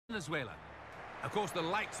Venezuela. Of course, the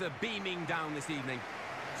lights are beaming down this evening.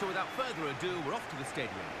 So without further ado, we're off to the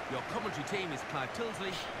stadium. Your commentary team is Clive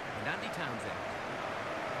Tilsley and Andy Townsend.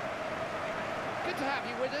 Good to have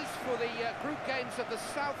you with us for the group games of the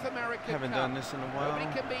South American Haven't Cup. done this in a while.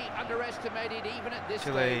 Nobody can be underestimated even at this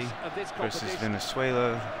Chile stage of this versus competition.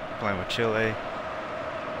 Venezuela, playing with Chile.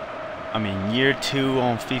 I'm in year 2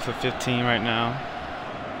 on FIFA 15 right now.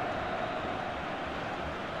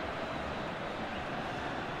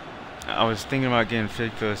 I was thinking about getting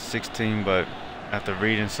FIFA 16, but after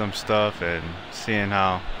reading some stuff and seeing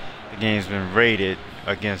how the game's been rated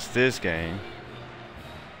against this game,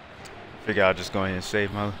 I figured I'll just go ahead and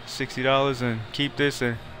save my $60 and keep this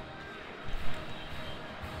and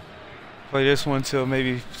play this one till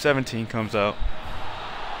maybe 17 comes out.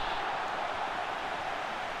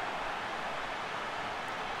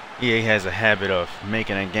 EA has a habit of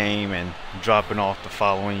making a game and dropping off the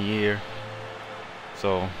following year,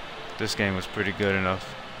 so this game was pretty good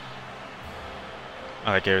enough.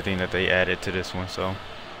 I like everything that they added to this one, so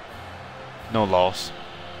no loss.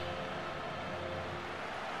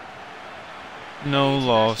 No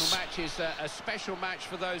loss. Match is a special match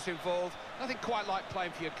for those involved. Nothing quite like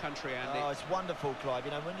playing for your country, Andy. Oh, it's wonderful, Clive. You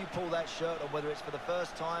know, when you pull that shirt on, whether it's for the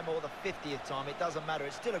first time or the 50th time, it doesn't matter.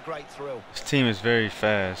 It's still a great thrill. This team is very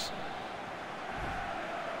fast.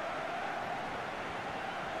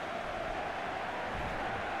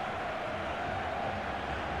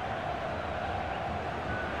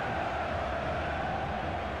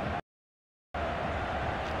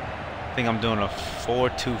 I think I'm doing a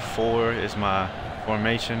 4-2-4 is my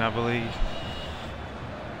formation, I believe.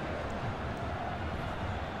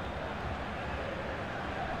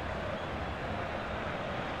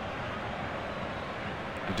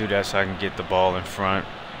 I do that so I can get the ball in front.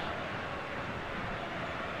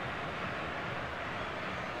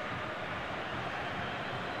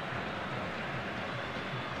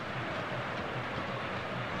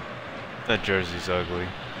 That jersey's ugly.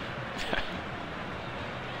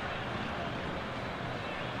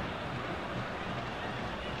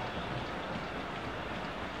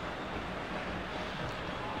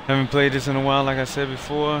 Haven't played this in a while, like I said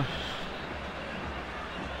before.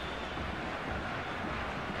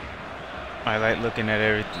 I like looking at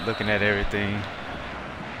everything.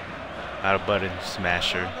 Not a button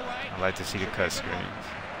smasher. I like to see the cut screens.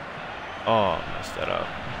 Oh, messed that up.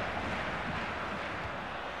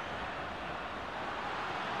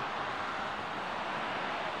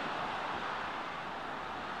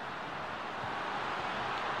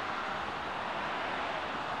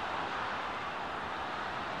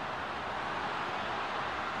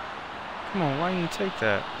 Come on, why didn't you take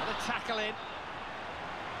that? Another tackle in.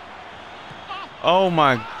 Oh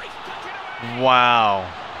my. Wow.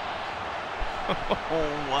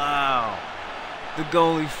 Oh wow. The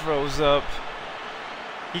goalie froze up.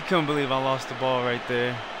 He couldn't believe I lost the ball right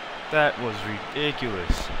there. That was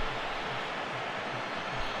ridiculous.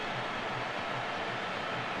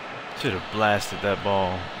 Should have blasted that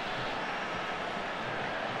ball.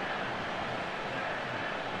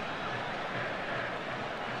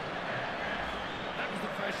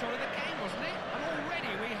 Shot of the game, wasn't it? And already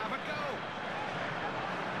we have a goal.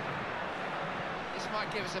 This might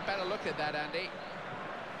give us a better look at that, Andy.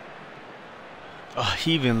 Oh,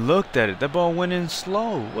 he even looked at it. That ball went in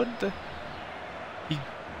slow. What the? He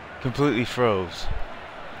completely froze.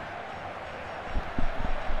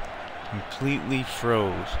 Completely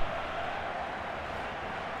froze.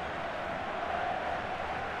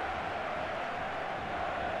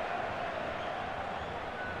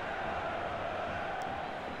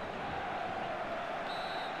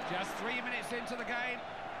 Just 3 minutes into the game,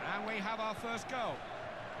 and we have our first goal.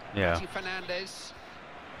 Yeah. Fernandez.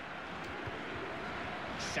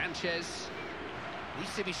 Sanchez.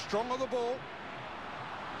 Needs to be strong on the ball.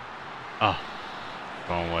 Oh,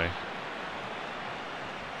 wrong way.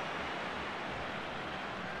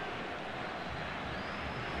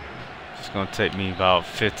 It's gonna take me about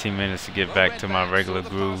 15 minutes to get back to my regular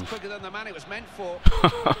groove. Quicker than the man it was meant for.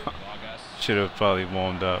 Should have probably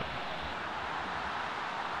warmed up.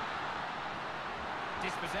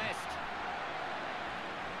 Dispossessed.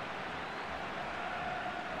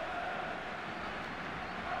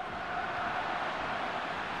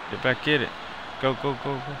 Get back, get it. Go, go,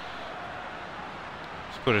 go, go.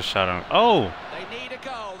 Let's put a shot on. Oh! They need a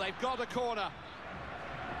goal. They've got a corner.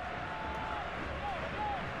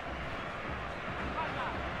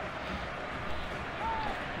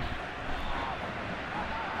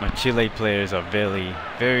 My Chile players are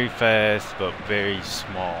very fast, but very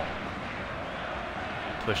small.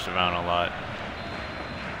 Pushed around a lot. –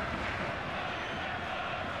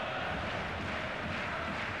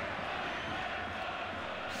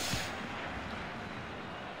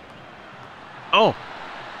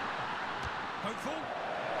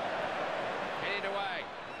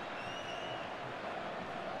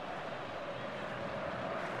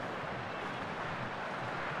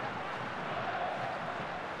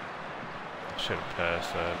 Should have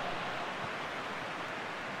passed that.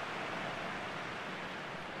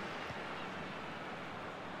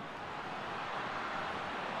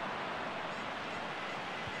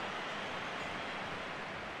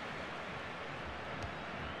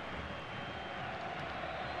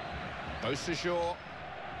 Beausejour.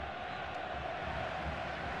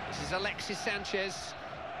 This is Alexis Sanchez.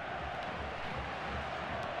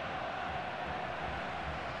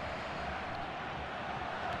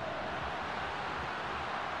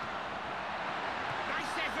 Nice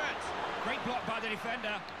effort. Great block by the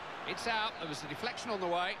defender. It's out. There was a deflection on the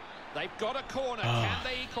way. They've got a corner. Can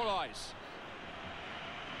they equalise?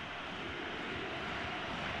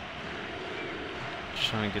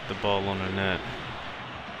 Trying to get the ball on the net.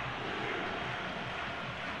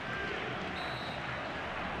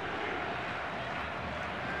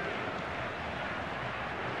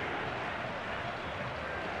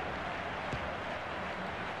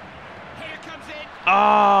 Here comes in.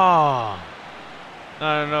 Ah,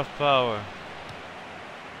 not enough power.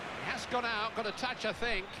 It has gone out. Got a touch, I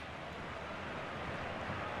think.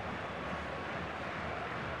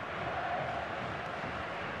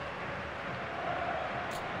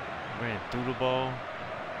 Ran through the ball.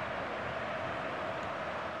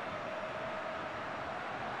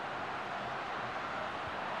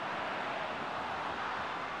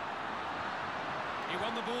 He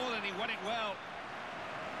won the ball and he won it well.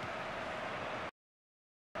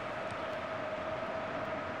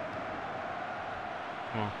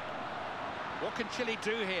 Come on. What can Chile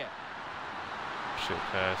do here? Should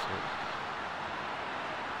pass it.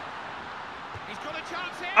 He's got a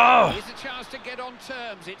chance here. Oh! Here's a chance to get on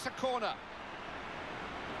terms. It's a corner.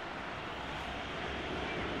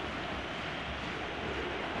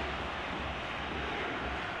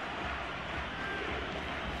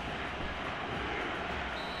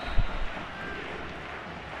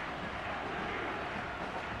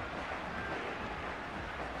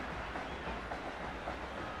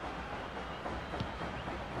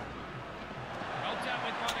 Well dealt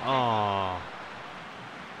with by the keeper. Oh.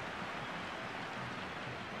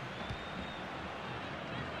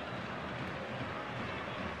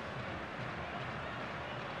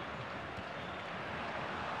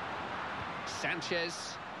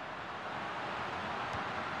 Sanchez.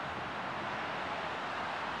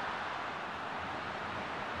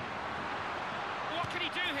 What can he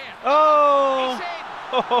do here? Oh! He's in.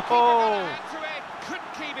 Oh! Keeper got a hand to it.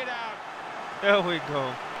 Couldn't keep it out. There we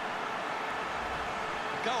go.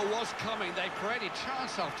 Goal was coming. They created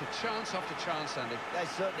chance after chance after chance, Andy. They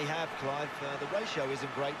certainly have, Clive. The ratio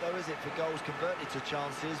isn't great, though, is it, for goals converted to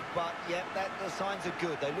chances? But, yeah, the signs are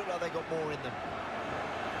good. They look like they got more in them.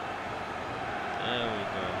 There we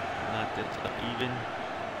go. Knocked it up even.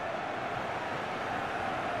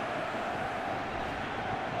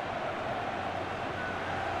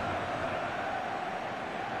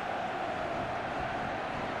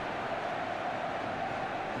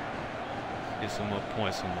 Get some more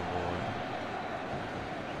points on the board.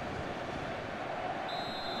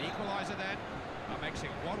 The equaliser then. That makes it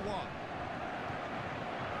 1-1.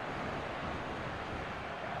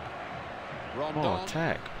 Rondon. Oh,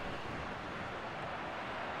 attack.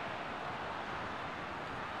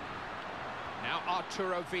 Now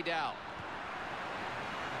Arturo Vidal.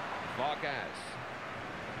 Vargas.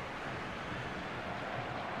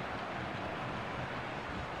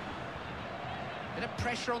 Bit of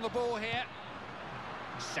pressure on the ball here.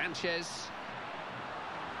 Sanchez.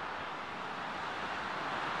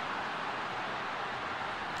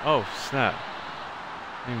 Oh, snap.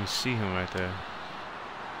 Didn't even see him right there.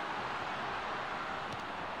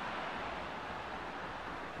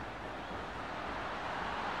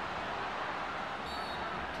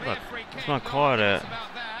 Clear Look, free where's kick. my No card arguments at?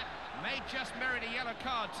 about that. May just merit a yellow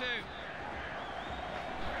card too.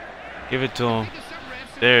 Give it to him. I think there's some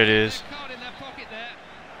refs who There it have is. their card in their pocket there.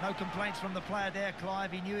 No complaints from the player there,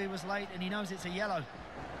 Clive. He knew he was late and he knows it's a yellow.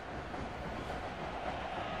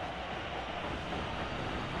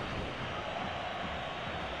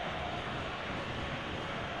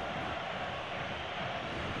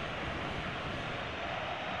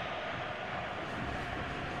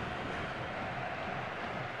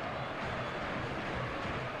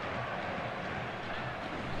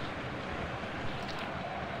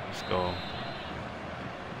 Let's go.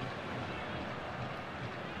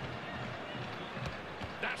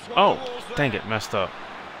 That's what Oh, the rules there. dang it, messed up.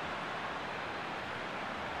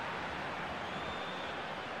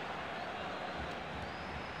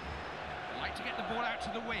 Like to get the ball out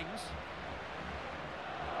to the wings.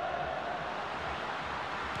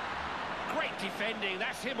 Great defending.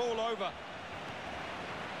 That's him all over.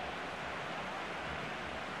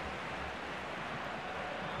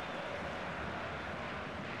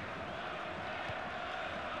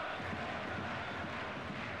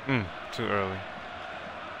 Too early.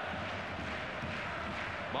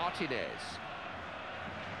 Martinez.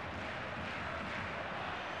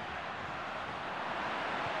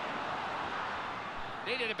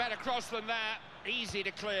 Needed a better cross than that. Easy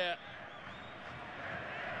to clear.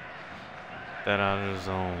 That out of the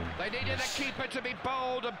zone. They needed a keeper to be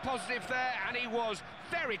bold and positive there, and he was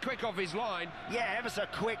very quick off his line. Yeah, ever so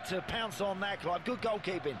quick to pounce on that, Clive. Good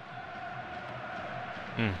goalkeeping.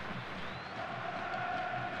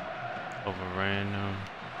 Overran them.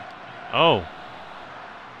 Oh.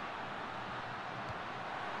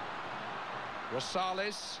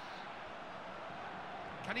 Rosales.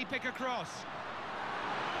 Can he pick a cross?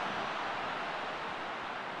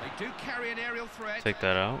 They do carry an aerial threat. Take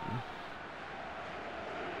that out.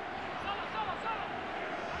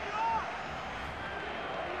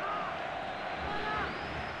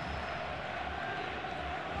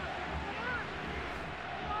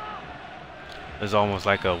 It's almost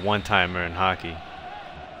like a one-timer in hockey.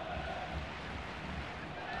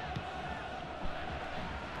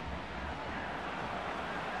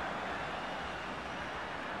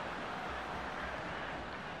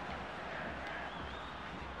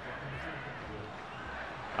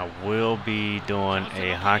 I will be doing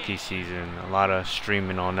a hockey season. A lot of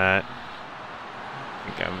streaming on that. I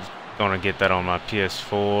think I'm gonna get that on my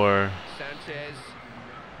PS4. Sanchez.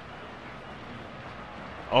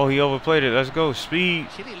 Oh, he overplayed it. Let's go. Speed.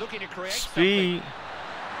 Chile looking to create Speed. something.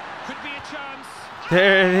 Could be a chance.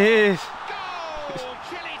 There it is. Goal!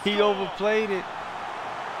 Chile He score. overplayed it.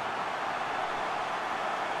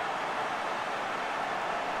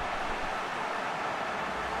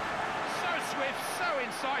 So swift, so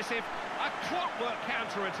incisive. A clockwork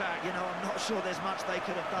counter-attack. You know, I'm not sure there's much they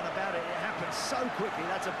could have done about it. It happened so quickly.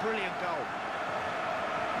 That's a brilliant goal.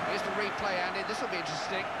 Here's the replay, Andy. This will be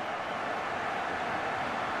interesting.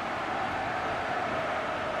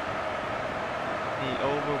 He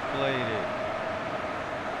overplayed it.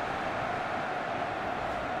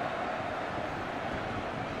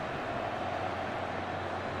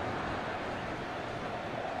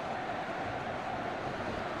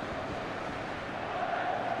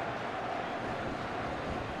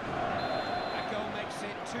 That goal makes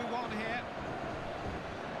it 2-1 here.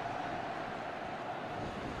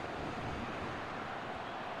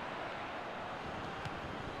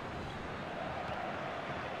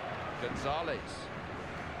 Gonzalez.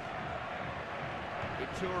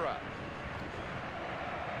 Itura.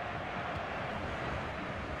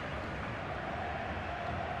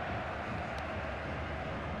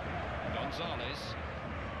 Gonzalez.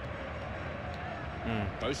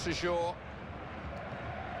 Beausejour.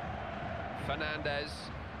 Fernandez.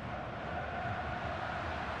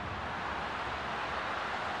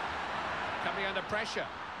 Coming under pressure.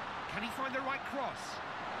 Can he find the right cross?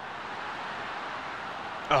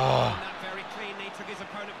 Oh. Won that very cleanly, took his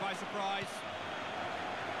opponent by surprise.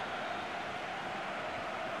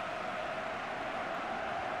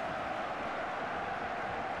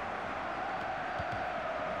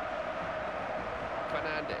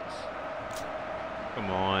 Fernandez.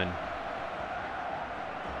 Come on.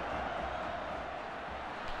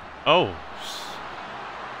 Oh.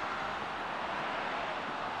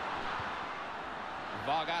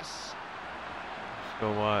 Vargas. Let's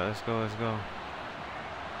go wide. Let's go. Let's go.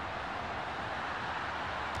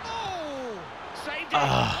 Oh! Saved it.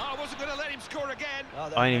 I wasn't going to let him score again. Oh,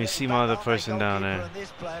 I didn't even see my other person down there. And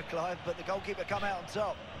this player, Clive, but the goalkeeper come out on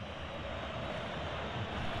top.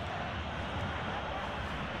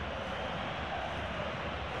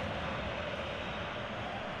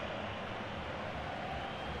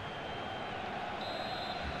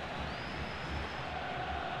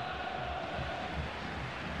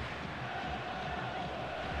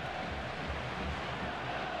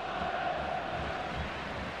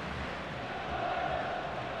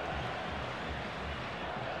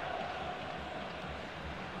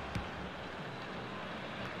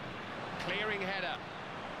 Clearing header.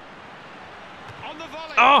 On the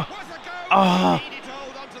volley. Oh! Was a goal. Oh! He needed to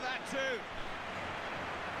hold on to that too.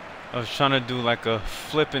 I was trying to do like a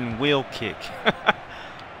flipping wheel kick.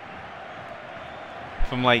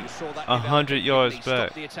 From like You saw that 100 development, yards he stopped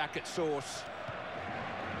back. the attack at source.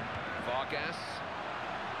 Vargas.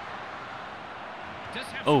 Does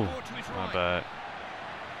have Oh, support to his my right. bad.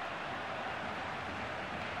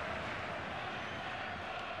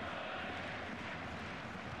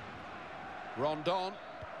 Rondon.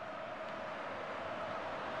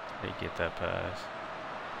 They get that pass.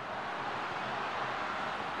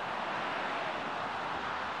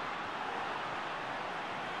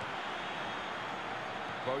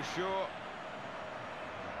 Beausejour.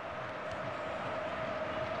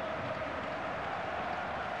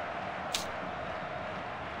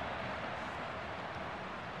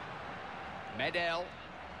 Medel.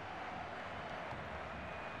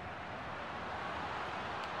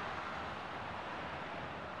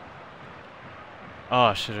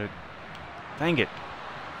 Oh, should have. Dang it.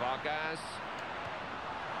 Vargas.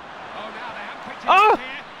 Oh, now they have picked it Oh! up here.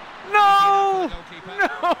 No! Easy enough for the goalkeeper. No!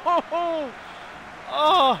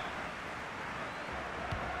 Oh!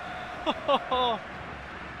 It's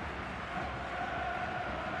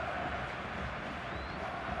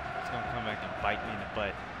gonna come back and bite me in the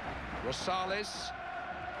butt. Rosales.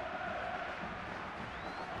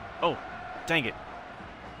 Oh, dang it.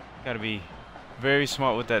 Gotta be very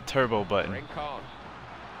smart with that turbo button. Rincon.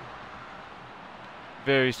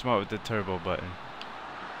 Very smart with the turbo button.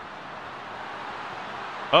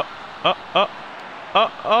 Oh, oh, oh,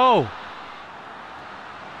 oh, oh!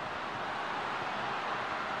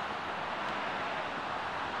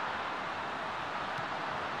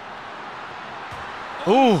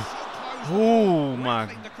 Ooh! Oh my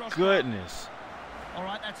goodness. All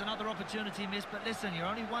right, that's another opportunity missed, but listen, you're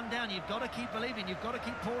only one down. You've got to keep believing. You've got to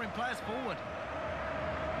keep pouring players forward.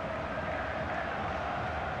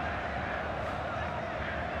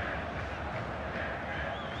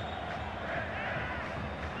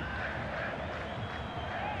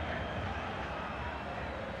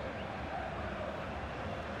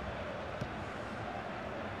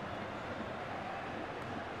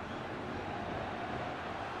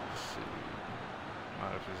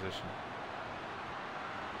 Out of position.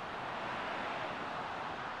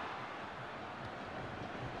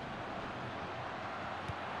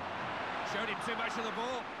 Showed him too much of the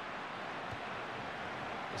ball.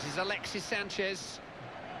 This is Alexis Sanchez.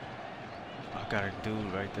 I got a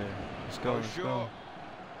dude right there. Let's go, let's go. Sure.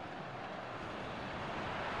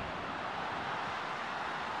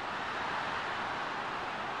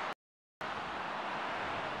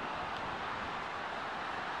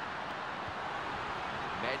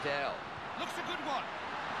 Medel. Looks a good one.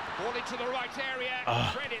 Ball into the right area.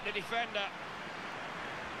 Ah. Credit the defender.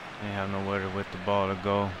 Ain't have nowhere with the ball to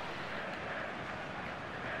go.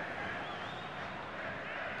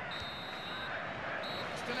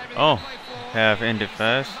 Still everything Oh, to play for. have In ended the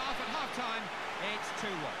fast. second half at half-time, it's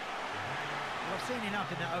 2-1. Well, I've seen enough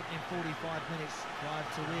in that opening 45 minutes, Clive,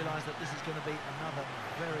 to realise that this is going to be another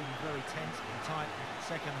very, very tense and tight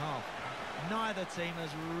second half. Neither team has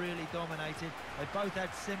really dominated. They both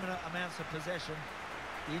had similar amounts of possession.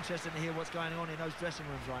 Be interesting to hear what's going on in those dressing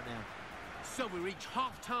rooms right now. So we reach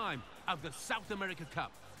half-time of the South America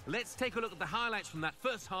Cup. Let's take a look at the highlights from that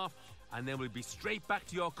first half, and then we'll be straight back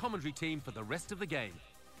to your commentary team for the rest of the game.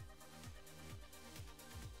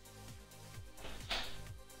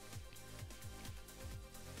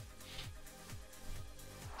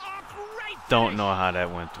 Oh, great Don't finish. know how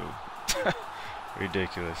that went through.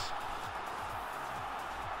 Ridiculous.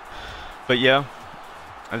 But yeah,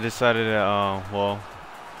 I decided that, well,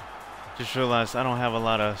 just realized I don't have a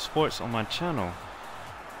lot of sports on my channel.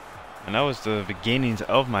 And that was the beginnings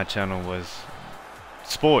of my channel, was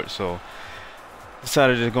sports. So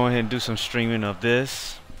decided to go ahead and do some streaming of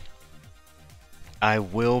this. I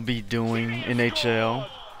will be doing NHL.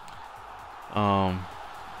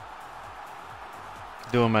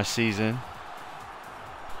 Doing my season.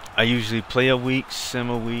 I usually play a week, sim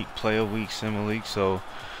a week, play a week, sim a week. So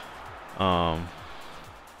I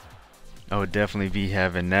would definitely be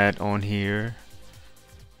having that on here,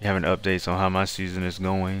 having updates on how my season is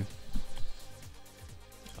going.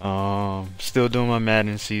 Still doing my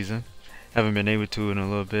Madden season. Haven't been able to in a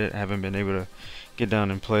little bit. Haven't been able to get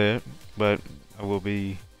down and play it, but I will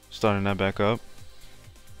be starting that back up.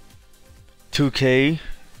 2K,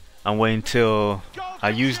 I'm waiting till, I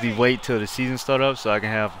usually wait till the season start up so I can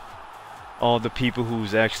have all the people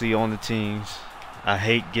who's actually on the teams. I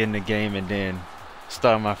hate getting the game and then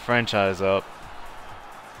starting my franchise up,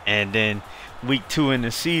 and then week 2 in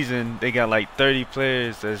the season they got like 30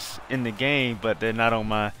 players that's in the game, but they're not on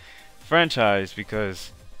my franchise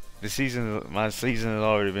because my season has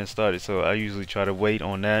already been started. So I usually try to wait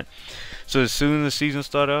on that. So as soon as the season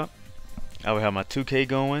start up, I will have my 2K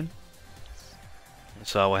going.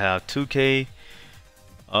 So I will have 2K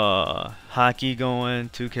hockey going,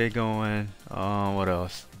 2K going, what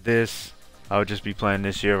else? This, I would just be playing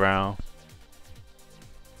this year round.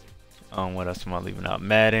 What else am I leaving out?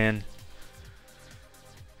 Madden.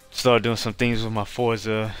 Start doing some things with my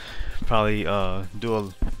Forza. Probably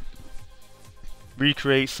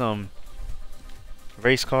recreate some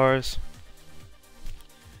race cars.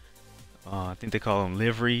 I think they call them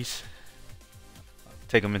liveries.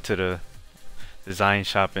 Take them into the design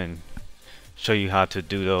shop and show you how to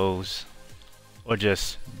do those, or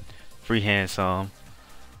just freehand some.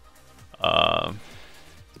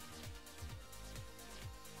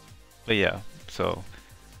 But yeah, so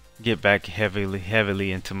get back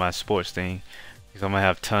heavily into my sports thing, because I'm gonna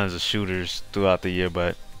have tons of shooters throughout the year,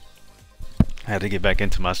 but I had to get back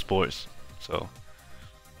into my sports. So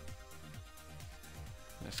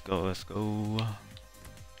let's go.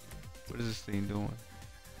 What is this thing doing?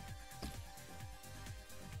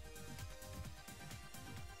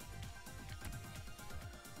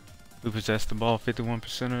 We possessed the ball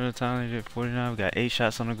 51% of the time. They did 49. We got 8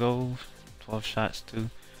 shots on the goal, 12 shots too.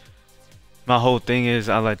 My whole thing is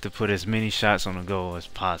I like to put as many shots on the goal as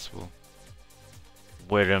possible.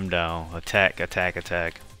 Wear them down. Attack, attack,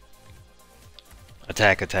 attack.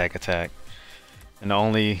 Attack, attack, attack. And the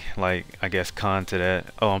only, like, I guess con to that,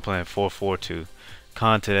 oh, I'm playing 4-4-2.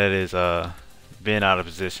 Con to that is being out of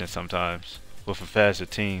position sometimes with a faster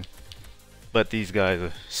team. But these guys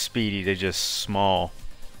are speedy, they're just small.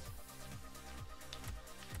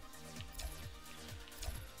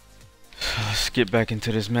 Let's get back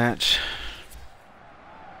into this match.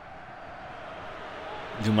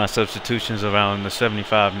 Do my substitutions around the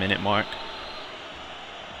 75-minute mark.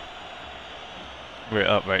 We're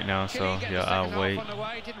up right now, so yeah, I'll wait.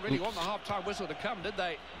 Didn't really want the half-time whistle to come, did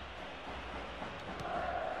they?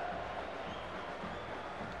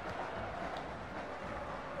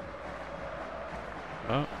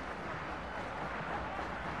 Oh.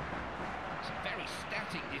 It's very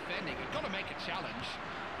static defending. You've got to make a challenge.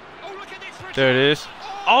 Oh, look at this. There it is.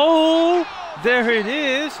 Oh, there it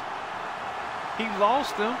is. He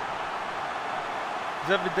lost him. Is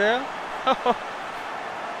that Vidal?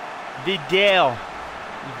 Vidal.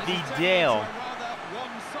 Vidal.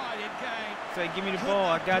 Say, give me the ball.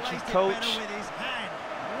 I got you, coach. With his hand.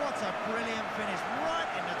 What a brilliant finish, right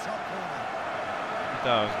in the top corner. I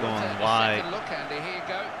thought I was going wide. Second look, Andy. Here you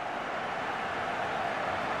go.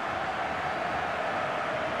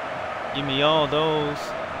 Give me all those.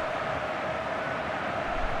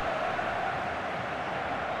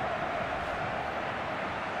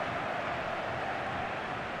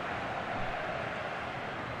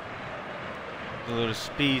 A little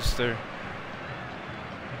speedster.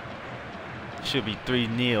 Should be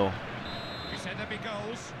 3-0. You said there'd be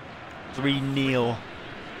goals. 3-0.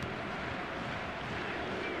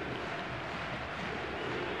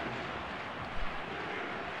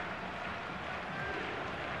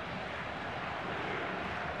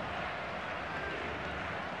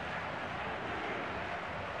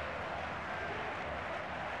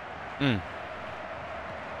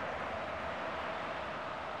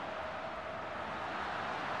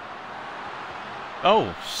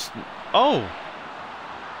 Oh, oh!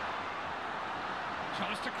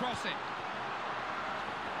 Chance to cross it.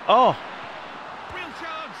 Oh! Real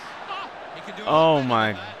chance. He can do a lot Oh better my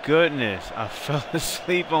than that. goodness! I fell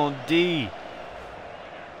asleep on D.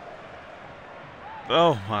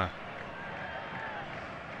 Oh my!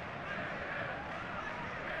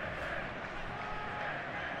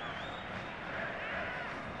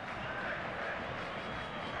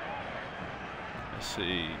 Let's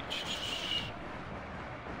see.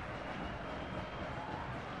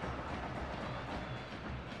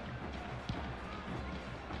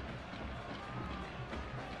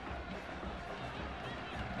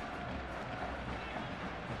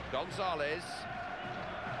 Gonzalez.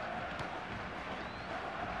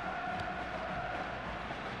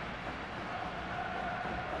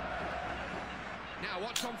 Now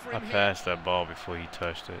what's on for I him here? passed that ball before he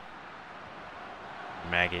touched it.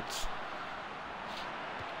 Maggots.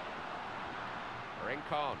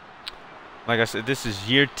 Rincon. Like I said, this is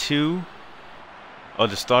year 2, or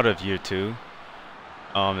the start of year 2.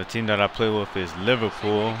 The team that I play with is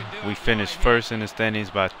Liverpool. We finished first in the standings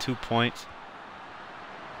by 2 points.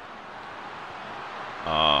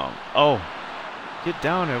 Oh, get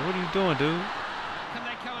down there! What are you doing, dude? Can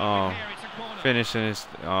they come over here? It's a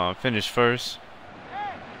corner. Finished first.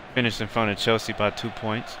 Finished in front of Chelsea by 2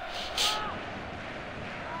 points.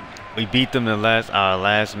 We beat them in our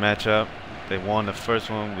last matchup. They won the first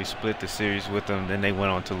one. We split the series with them. Then they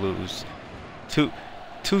went on to lose two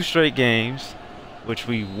straight games, which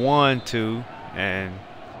we won 2, and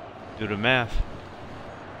do the math.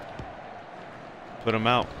 Put them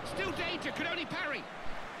out. Still danger. Could only parry.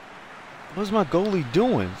 What's my goalie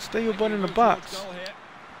doing? Stay your butt in the box. Goal here.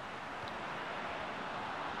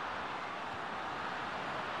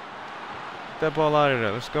 Get that ball out of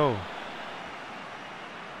there. Let's go.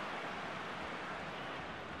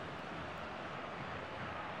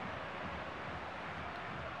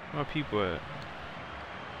 Where are people at?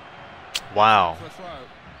 Wow. For a throw.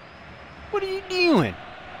 What are you doing?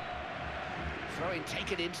 Throwing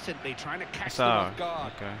taken instantly, trying to catch That's them our, off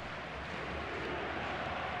guard. okay.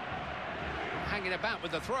 Hanging about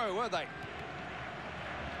with the throw, were they?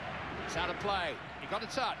 It's out of play. He got a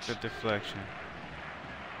touch. Good deflection.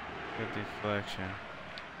 Good deflection.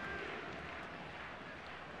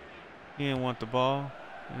 He didn't want the ball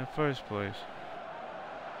in the first place.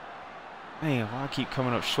 Man, why I keep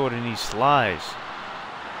coming up short in these slides?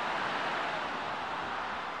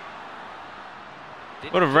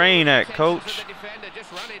 What a rain at, coach. The defender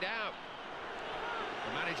just run it out.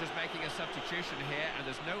 The manager's making a substitution here, and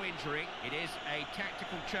there's no injury. It is a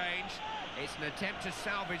tactical change. It's an attempt to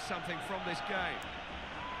salvage something from this game.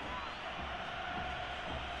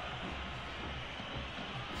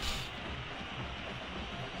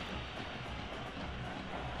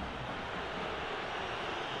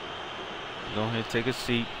 Go ahead, take a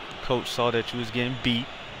seat. Coach saw that you was getting beat.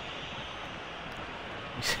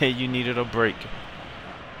 He said you needed a break.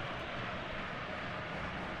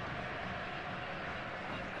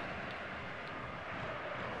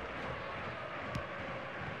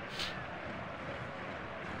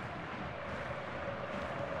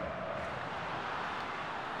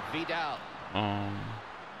 Vidal.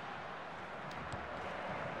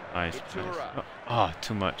 Nice. Oh,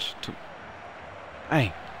 too much.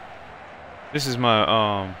 Hey. This is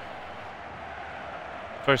my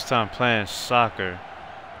first time playing soccer.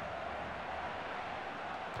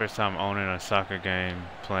 First time owning a soccer game,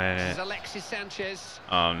 playing it. Alexis Sanchez.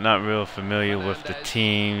 Not real familiar with the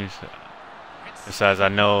teams. Besides, I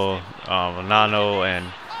know Ronaldo and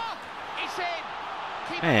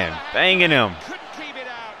man, banging him.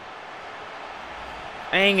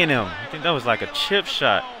 Banging him. I think that was like a chip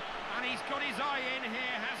shot. And he's got his eye in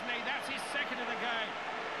here, hasn't he? That's his second of the game.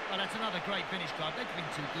 Well, that's another great finish, Clive. They've been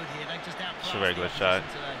too good here. They've just outclassed It's a regular the shot.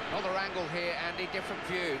 opposition today. Another angle here, Andy, different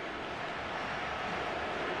view.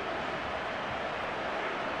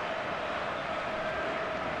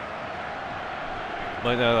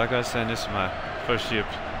 But like I was saying, this is my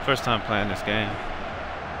first time playing this game.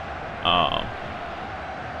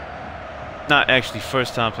 Not actually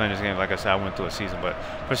first time playing this game. Like I said, I went through a season, but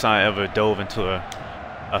first time I ever dove into a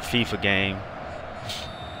FIFA game.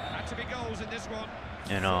 Had to be goals in this one.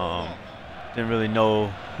 And didn't really know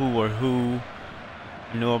who or who.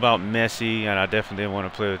 I knew about Messi, and I definitely didn't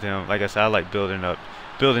want to play with him. Like I said, I like building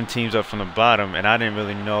teams up from the bottom, and I didn't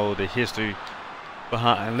really know the history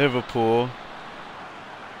behind Liverpool.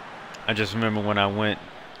 I just remember when I went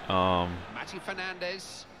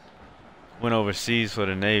went overseas for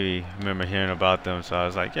the Navy. I remember hearing about them, so I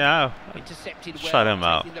was like, yeah, I'll try them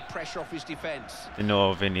out. The pressure off his defense. Didn't know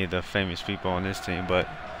of any of the famous people on this team, but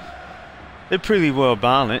they're pretty well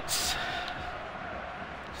balanced.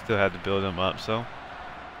 Still had to build them up, so.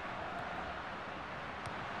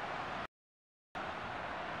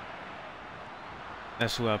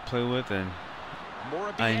 That's who I play with, and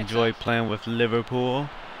I enjoy playing with Liverpool.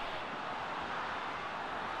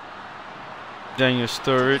 Daniel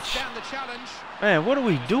Sturridge. Man, what are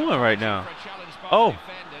we doing right now? Oh.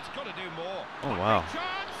 Oh, wow.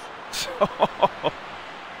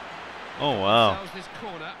 Oh, wow.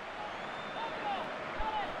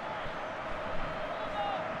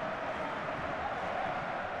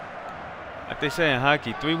 Like they say in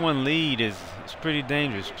hockey, 3-1 lead is pretty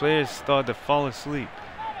dangerous. Players start to fall asleep.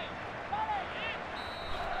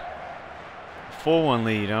 4-1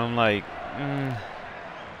 lead, I'm like,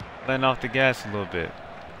 letting off the gas a little bit.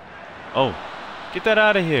 Oh, get that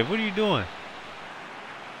out of here. What are you doing?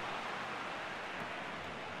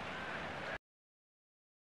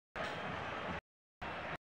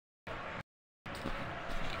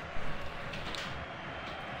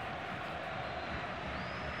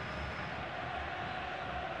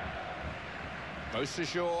 Goes to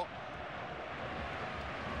shore.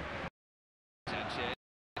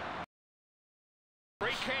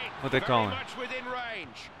 What they calling? Much within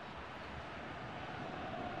range.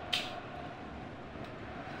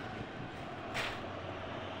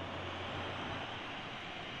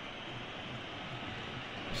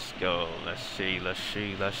 Let's go. Let's see. Let's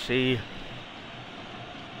see. Let's see.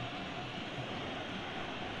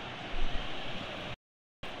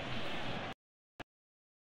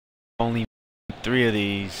 Only 3 of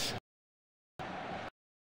these.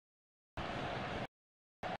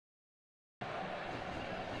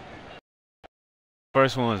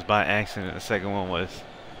 First one was by accident. The second one was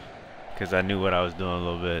because I knew what I was doing a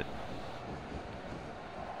little bit.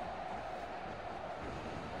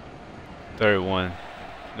 Third one,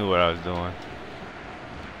 knew what I was doing.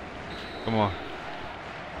 Come on.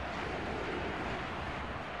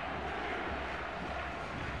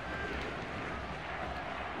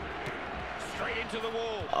 Straight into the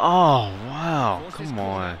wall. Oh, wow. Come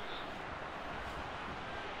on.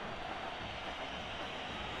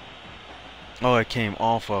 Oh, it came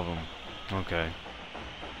off of him. Okay.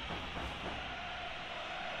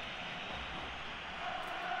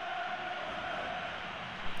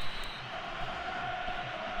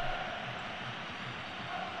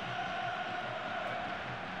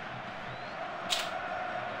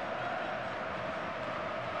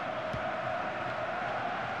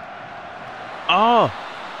 Oh!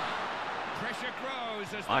 Pressure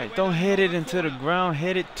grows as All right, don't hit it into the ground.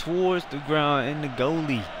 Hit it towards the ground and the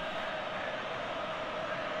goalie.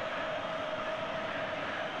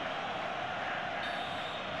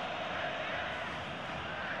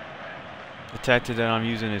 The tactic that I'm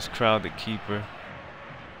using is crowd the keeper.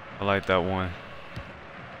 I like that one.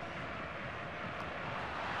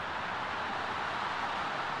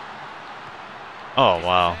 Oh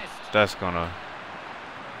wow, that's gonna.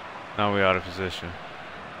 Now we're out of position.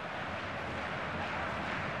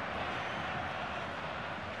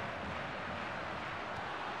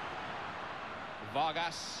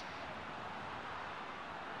 Vargas.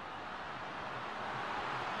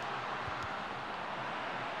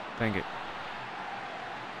 Dang it.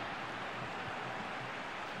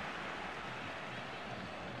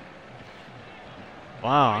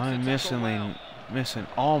 Wow, I'm missing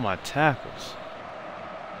all my tackles.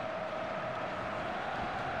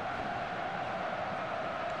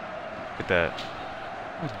 Look at that.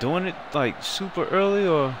 I was doing it like super early,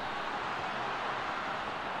 or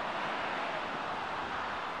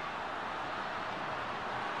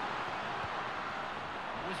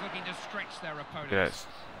Always looking to stretch their opponents. yes.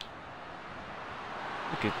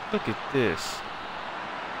 Look at this.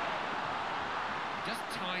 Just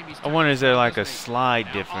time his I wonder, is there like a doesn't he? slide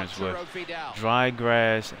Now difference with Arturo Vidal. dry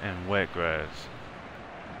grass and wet grass?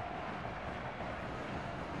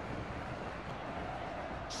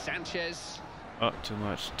 Sanchez. Oh, too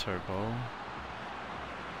much turbo.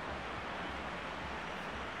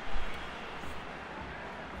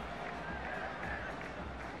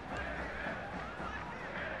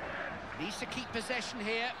 Needs to keep possession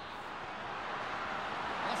here.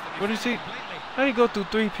 Lost the What is he? defender completely. How did he go through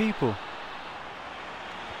 3 people?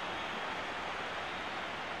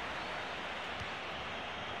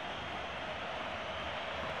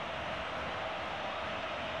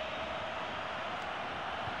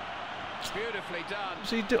 Beautifully done.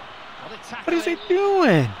 What's he do? What a What is he tackling.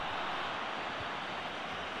 doing?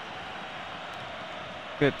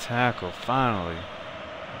 Good tackle, finally.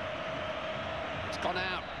 It's gone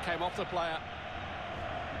out. Came off the player.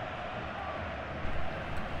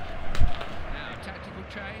 Now, tactical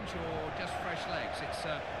change or just fresh legs? It's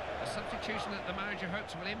a substitution that the manager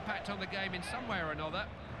hopes will impact on the game in some way or another.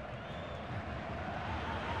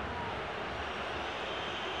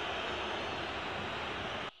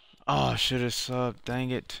 Oh, should have subbed.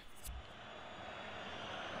 Dang it.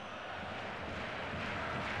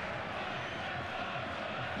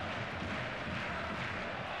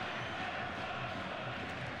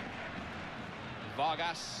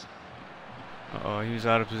 Vargas. Uh-oh, he was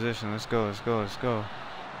out of position. Let's go, let's go, let's go.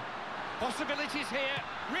 Possibilities here.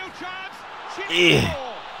 Real chance. Chip Yeah.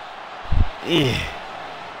 ball.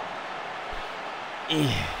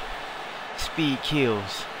 Speed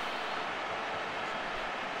kills.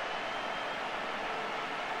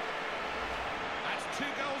 That's 2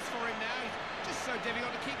 goals for him now. He's just so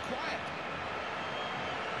difficult to keep quiet.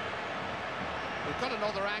 We've got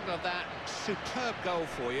another angle of that superb goal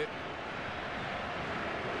for you.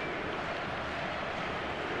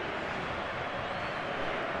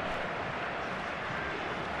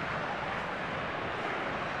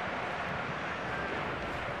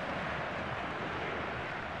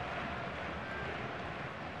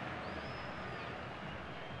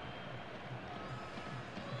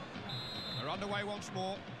 They're underway once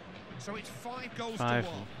more. So it's 5 goals to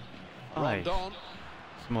 1. Rondon.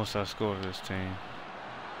 It's the most I've scored for this team.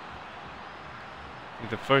 I think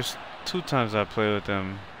the first 2 times I played with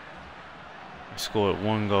them, I scored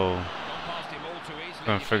 1 goal. Gone past him all too easily.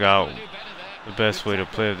 Trying to figure out the best way to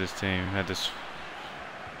play with this team. Had to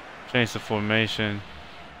change the formation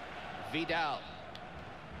Vidal.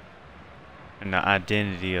 and the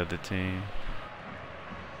identity of the team.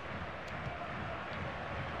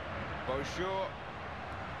 Bonjour.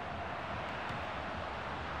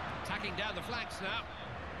 Attacking down the flanks now.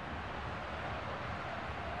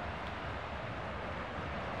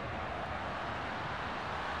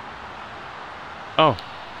 Oh,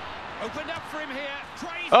 Opened up for him here.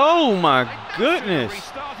 Trays oh my They no sooner goodness.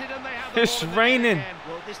 restarted and they have the It's ball in the net raining. again.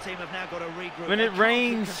 Well, this team have now got to regroup. When They it can't keep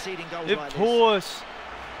rains, conceding goals it like this. pours.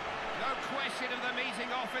 No question of them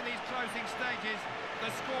easing off in these closing stages. The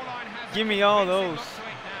scoreline has Give a me all convincing those. look to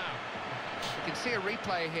it now. You can see a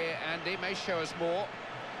replay here, and it may show us more.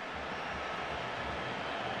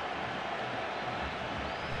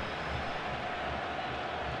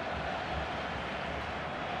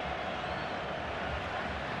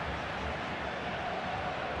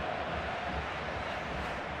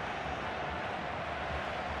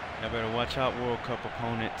 Y'all better watch out, World Cup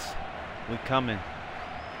opponents. We coming.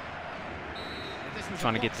 This was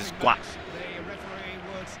Trying a to get this boxing guap. match. The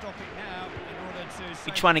stop it now in order to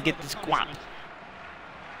We trying to get this guap.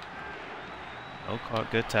 No call,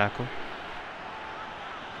 good tackle.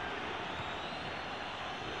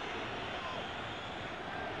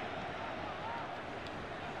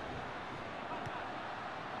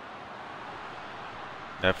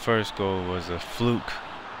 That first goal was a fluke.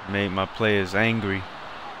 Made my players angry.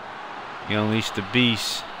 He unleashed the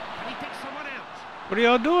beast. Can he pick someone out? What are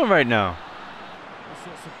y'all doing right now? All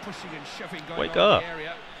sorts of pushing and shoving going Wake on up. in the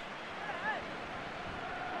area.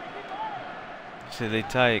 Say they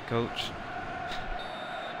tired, coach.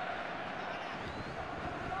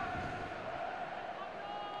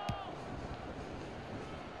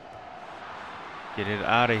 Get it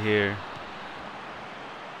out of here.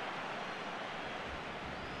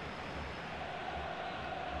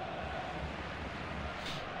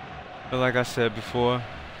 But like I said before,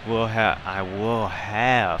 I will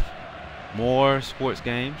have more sports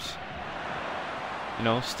games. You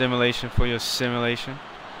know, stimulation for your simulation.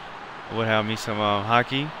 I would have me some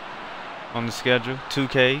hockey on the schedule.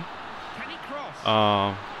 2K. Can he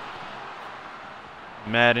cross?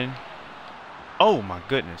 Madden. Oh my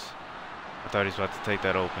goodness. I thought he was about to take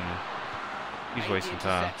that open. He's Made wasting the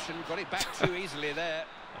time. interception, got it back too easily there.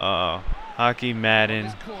 Hockey, Madden,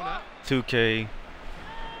 This corner. 2K.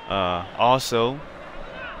 Also,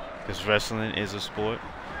 because wrestling is a sport,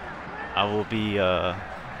 I will be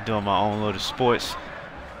doing my own little sports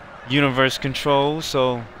universe control.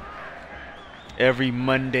 So every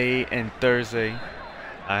Monday and Thursday,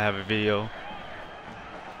 I have a video.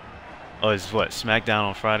 Oh, it's what? SmackDown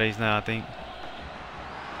on Fridays now, I think.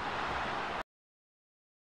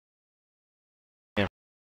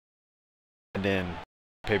 And then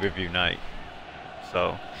pay-per-view night.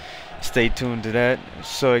 So stay tuned to that.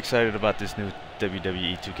 So excited about this new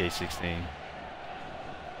WWE 2K16.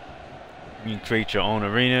 You can create your own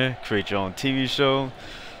arena, create your own TV show.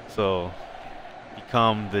 So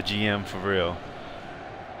become the GM for real,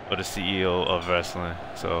 or the CEO of wrestling.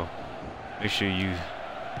 So make sure you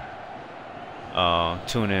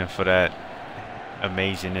tune in for that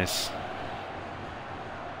amazingness.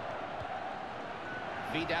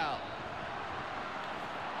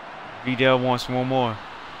 Vidal wants one more.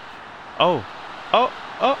 Oh,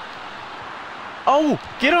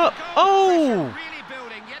 get up! Oh! Really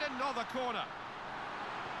building yet another corner.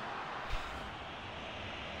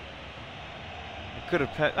 Could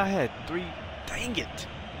have passed. I had 3. Dang it!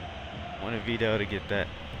 Wanted Vidal to get that.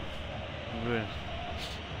 Good.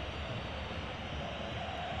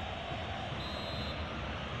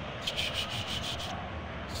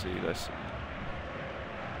 Let's see.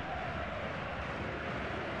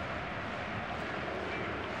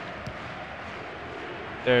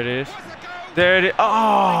 There it is. There it is.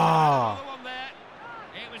 Oh!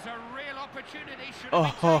 It was a real opportunity.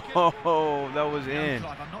 Oh, that was in.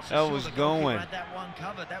 That was going.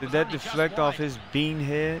 Did that deflect off his bean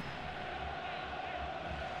head?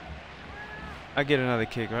 I get another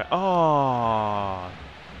kick, right? Oh,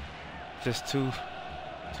 just two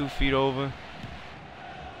feet over.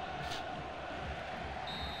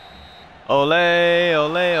 Ole,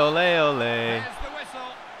 ole, ole, ole.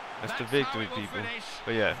 That's the victory, people.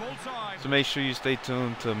 But yeah, so make sure you stay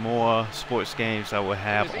tuned to more sports games I will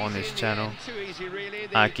have on this channel.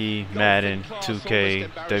 Hockey, Madden, 2K,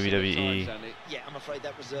 WWE.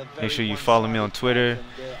 Make sure you follow me on Twitter,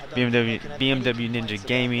 BMW Ninja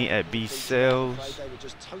Gaming at B Sales,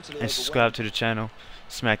 and subscribe to the channel.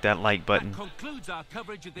 Smack that like button.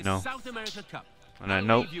 You know. On that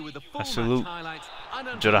note, I salute.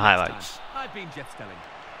 Enjoy the highlights. I've been Jeff Stelling.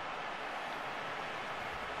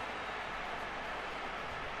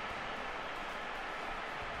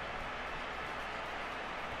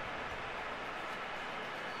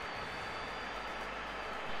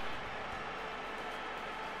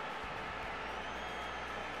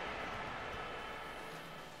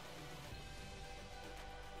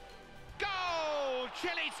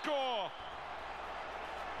 Chile score!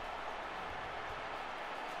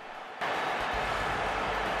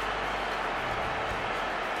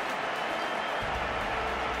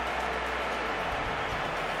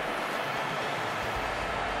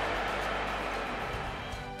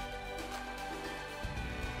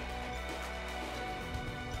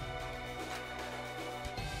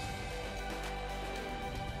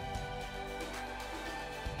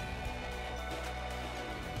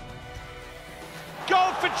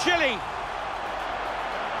 Goal for Chile.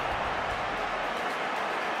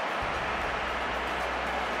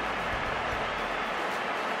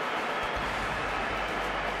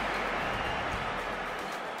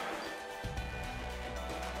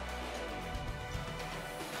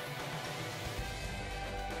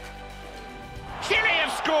 Chile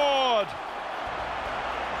have scored. scored!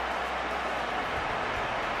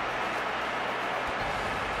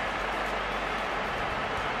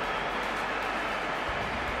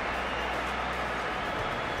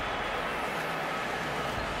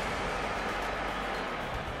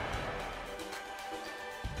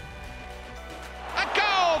 A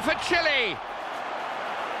goal for Chile!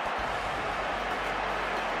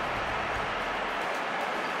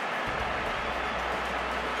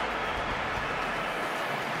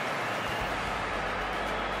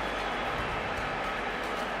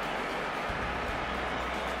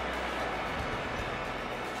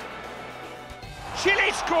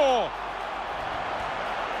 Chile score!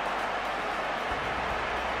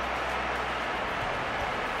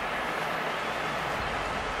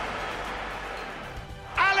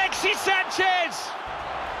 Alexis Sanchez!